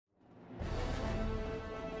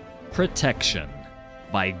Protection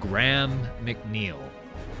by Graham McNeill.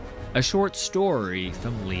 A short story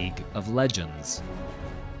from League of Legends.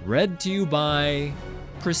 Read to you by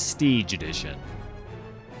Prestige Edition.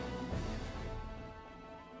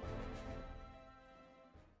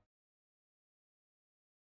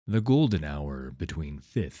 The golden hour between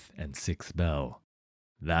 5th and 6th bell.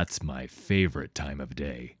 That's my favorite time of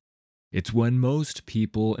day. It's when most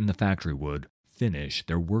people in the factory would finish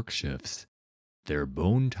their work shifts. They're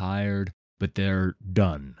bone tired, but they're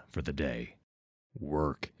done for the day.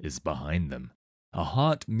 Work is behind them. A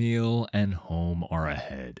hot meal and home are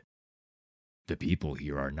ahead. The people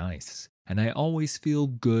here are nice, and I always feel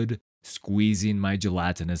good squeezing my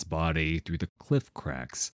gelatinous body through the cliff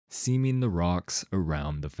cracks, seaming the rocks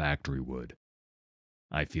around the factory wood.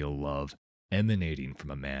 I feel love emanating from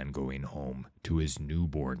a man going home to his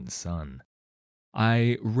newborn son.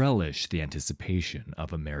 I relish the anticipation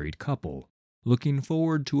of a married couple looking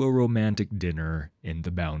forward to a romantic dinner in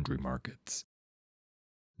the boundary markets.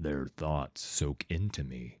 Their thoughts soak into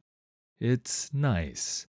me. It's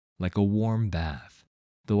nice, like a warm bath,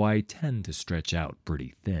 though I tend to stretch out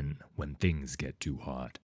pretty thin when things get too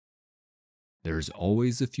hot. There's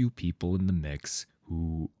always a few people in the mix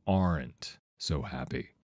who aren't so happy.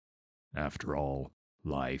 After all,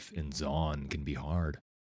 life in Zon can be hard.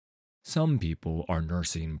 Some people are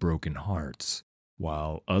nursing broken hearts,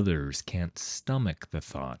 while others can't stomach the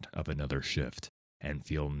thought of another shift and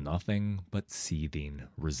feel nothing but seething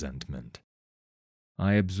resentment.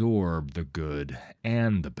 I absorb the good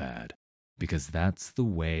and the bad because that's the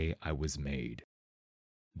way I was made.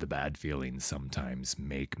 The bad feelings sometimes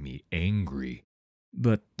make me angry,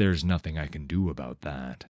 but there's nothing I can do about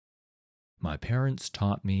that. My parents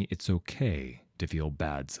taught me it's okay to feel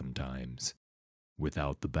bad sometimes.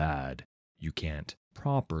 Without the bad, you can't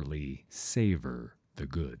properly savor the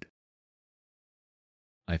good.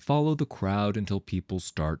 I follow the crowd until people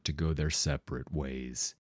start to go their separate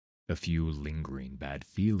ways. A few lingering bad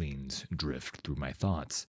feelings drift through my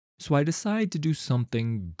thoughts, so I decide to do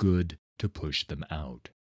something good to push them out.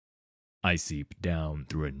 I seep down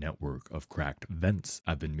through a network of cracked vents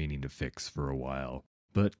I've been meaning to fix for a while,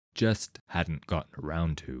 but just hadn't gotten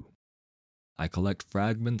around to. I collect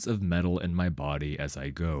fragments of metal in my body as I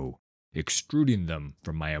go, extruding them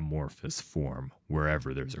from my amorphous form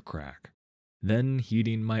wherever there's a crack, then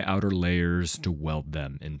heating my outer layers to weld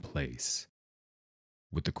them in place.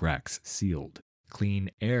 With the cracks sealed,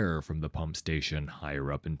 clean air from the pump station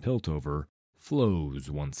higher up in Piltover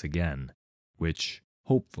flows once again, which,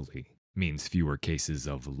 hopefully, means fewer cases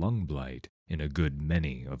of lung blight in a good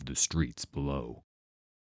many of the streets below.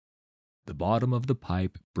 The bottom of the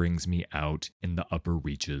pipe brings me out in the upper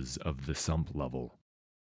reaches of the sump level.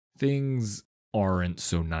 Things aren't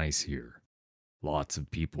so nice here. Lots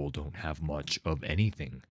of people don't have much of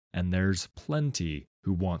anything, and there's plenty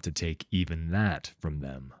who want to take even that from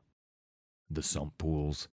them. The sump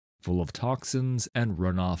pools, full of toxins and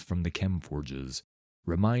runoff from the chem forges,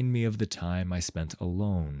 remind me of the time I spent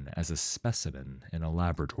alone as a specimen in a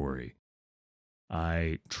laboratory.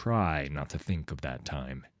 I try not to think of that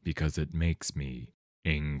time because it makes me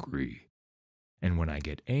angry. And when I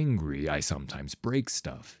get angry, I sometimes break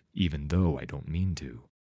stuff, even though I don't mean to.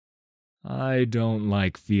 I don't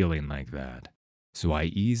like feeling like that, so I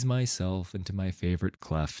ease myself into my favorite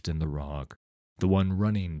cleft in the rock, the one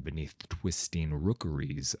running beneath the twisting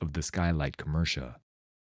rookeries of the Skylight Commercia.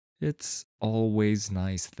 It's always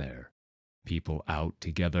nice there. People out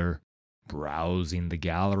together, browsing the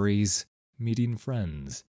galleries, meeting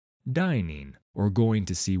friends, dining, or going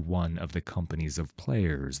to see one of the companies of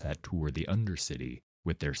players that tour the Undercity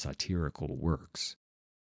with their satirical works.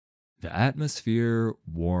 The atmosphere,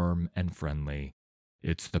 warm and friendly,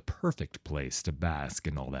 it's the perfect place to bask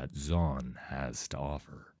in all that Zon has to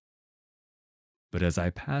offer. But as I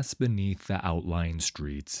pass beneath the outlying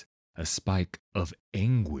streets, a spike of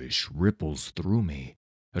anguish ripples through me.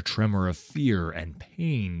 A tremor of fear and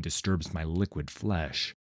pain disturbs my liquid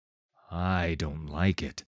flesh. I don't like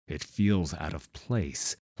it. It feels out of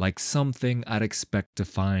place, like something I'd expect to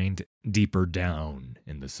find deeper down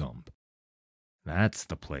in the sump. That's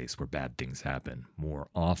the place where bad things happen more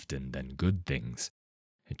often than good things.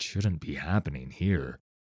 It shouldn't be happening here.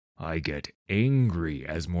 I get angry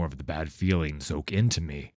as more of the bad feelings soak into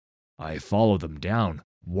me. I follow them down,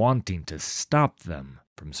 wanting to stop them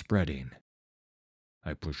from spreading.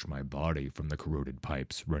 I push my body from the corroded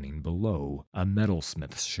pipes running below a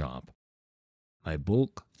metalsmith's shop. My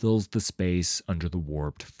bulk fills the space under the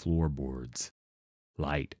warped floorboards.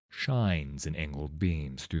 Light shines in angled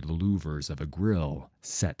beams through the louvers of a grill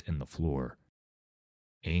set in the floor.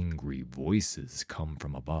 Angry voices come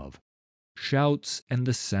from above. shouts, and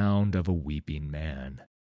the sound of a weeping man.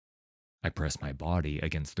 I press my body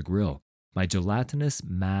against the grill. My gelatinous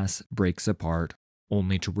mass breaks apart,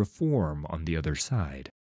 only to reform on the other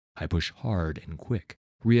side. I push hard and quick,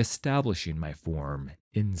 reestablishing my form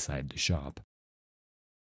inside the shop.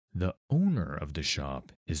 The owner of the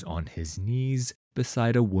shop is on his knees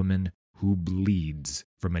beside a woman who bleeds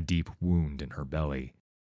from a deep wound in her belly.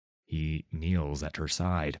 He kneels at her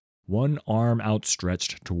side, one arm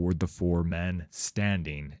outstretched toward the four men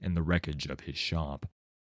standing in the wreckage of his shop.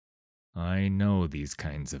 I know these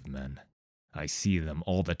kinds of men. I see them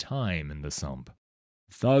all the time in the sump.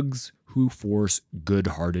 Thugs who force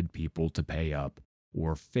good-hearted people to pay up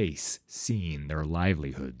or face seeing their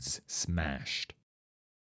livelihoods smashed.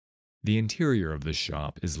 The interior of the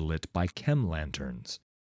shop is lit by chem lanterns,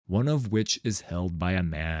 one of which is held by a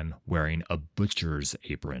man wearing a butcher's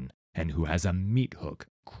apron and who has a meat hook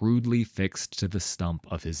crudely fixed to the stump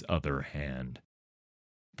of his other hand.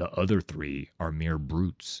 The other three are mere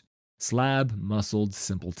brutes, slab-muscled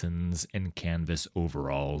simpletons in canvas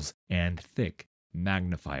overalls and thick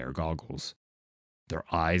magnifier goggles. Their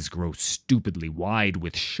eyes grow stupidly wide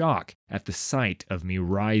with shock at the sight of me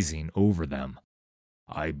rising over them.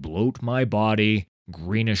 I bloat my body,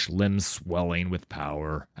 greenish limbs swelling with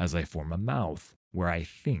power as I form a mouth where I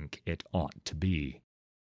think it ought to be.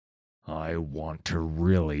 I want to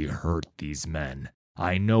really hurt these men.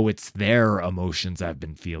 I know it's their emotions I've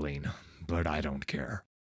been feeling, but I don't care.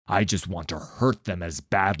 I just want to hurt them as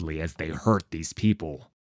badly as they hurt these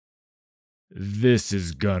people. This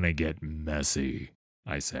is gonna get messy,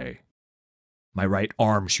 I say. My right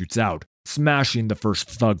arm shoots out, smashing the first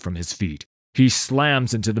thug from his feet. He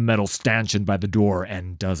slams into the metal stanchion by the door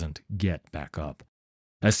and doesn't get back up.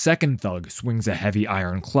 A second thug swings a heavy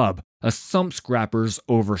iron club, a sump scrapper's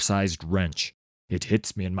oversized wrench. It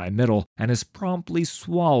hits me in my middle and is promptly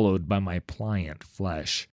swallowed by my pliant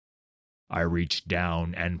flesh. I reach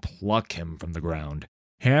down and pluck him from the ground,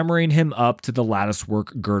 hammering him up to the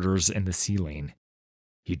latticework girders in the ceiling.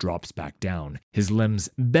 He drops back down, his limbs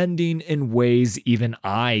bending in ways even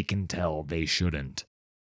I can tell they shouldn't.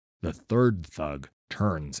 The third thug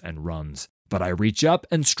turns and runs, but I reach up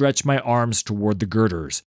and stretch my arms toward the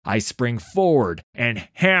girders. I spring forward and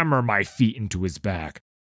hammer my feet into his back.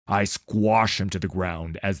 I squash him to the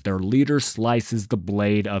ground as their leader slices the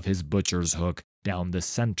blade of his butcher's hook down the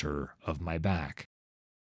center of my back.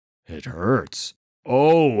 It hurts.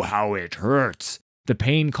 Oh, how it hurts! The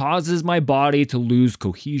pain causes my body to lose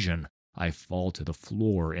cohesion. I fall to the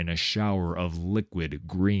floor in a shower of liquid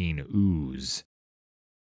green ooze.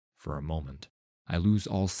 For a moment, I lose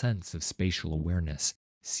all sense of spatial awareness,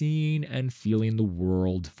 seeing and feeling the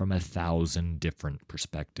world from 1,000 different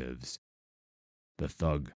perspectives. The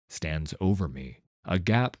thug stands over me, a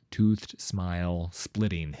gap-toothed smile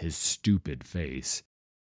splitting his stupid face.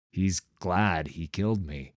 He's glad he killed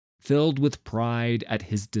me, filled with pride at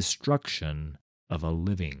his destruction of a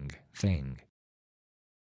living thing.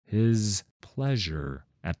 His pleasure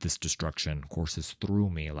at this destruction courses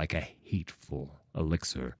through me like a hateful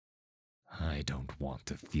elixir. I don't want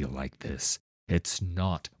to feel like this. It's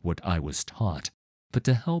not what I was taught. But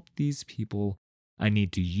to help these people, I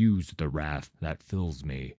need to use the wrath that fills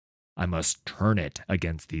me. I must turn it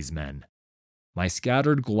against these men. My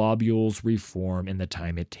scattered globules reform in the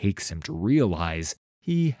time it takes him to realize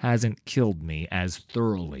he hasn't killed me as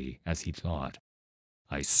thoroughly as he thought.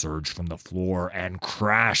 I surge from the floor and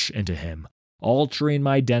crash into him, altering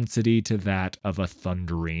my density to that of a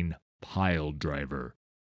thundering pile driver.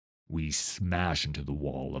 We smash into the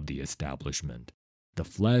wall of the establishment, the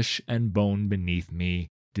flesh and bone beneath me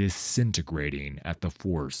disintegrating at the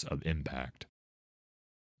force of impact.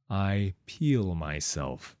 I peel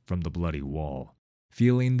myself from the bloody wall,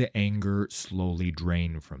 feeling the anger slowly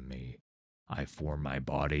drain from me. I form my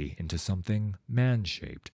body into something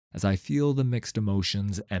man-shaped as I feel the mixed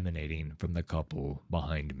emotions emanating from the couple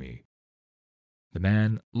behind me. The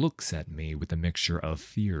man looks at me with a mixture of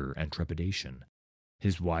fear and trepidation.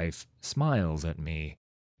 His wife smiles at me,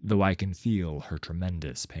 though I can feel her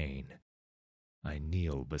tremendous pain. I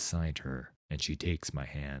kneel beside her, and she takes my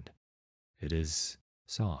hand. It is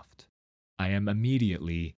soft. I am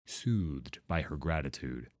immediately soothed by her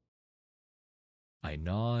gratitude. I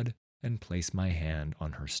nod and place my hand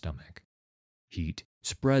on her stomach. Heat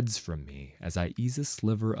spreads from me as I ease a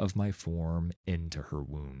sliver of my form into her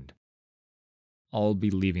wound. I'll be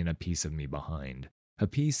leaving a piece of me behind, a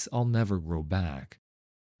piece I'll never grow back.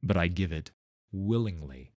 But I give it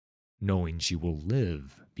willingly, knowing she will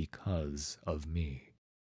live because of me.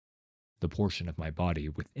 The portion of my body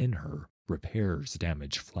within her repairs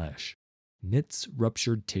damaged flesh, knits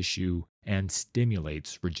ruptured tissue, and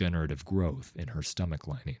stimulates regenerative growth in her stomach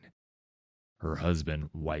lining. Her husband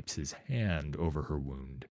wipes his hand over her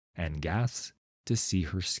wound and gasps to see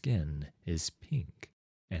her skin is pink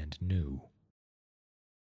and new.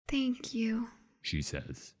 "Thank you," she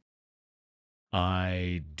says.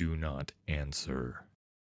 I do not answer.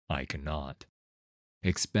 I cannot.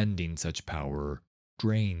 Expending such power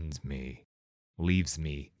drains me, leaves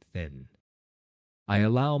me thin. I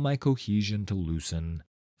allow my cohesion to loosen,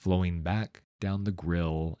 flowing back down the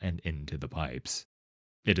grill and into the pipes.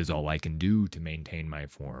 It is all I can do to maintain my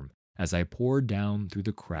form as I pour down through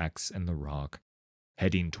the cracks in the rock,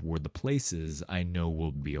 heading toward the places I know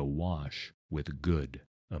will be awash with good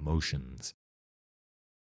emotions.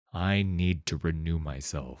 I need to renew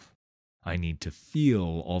myself. I need to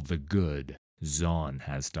feel all the good Zon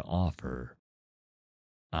has to offer.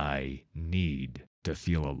 I need to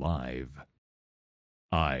feel alive.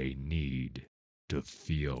 I need to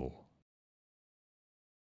feel.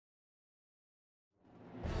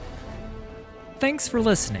 Thanks for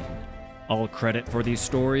listening. All credit for these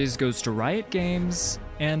stories goes to Riot Games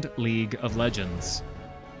and League of Legends.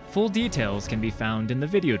 Full details can be found in the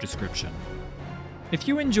video description. If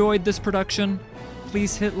you enjoyed this production,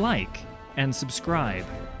 please hit like and subscribe.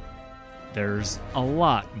 There's a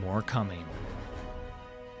lot more coming.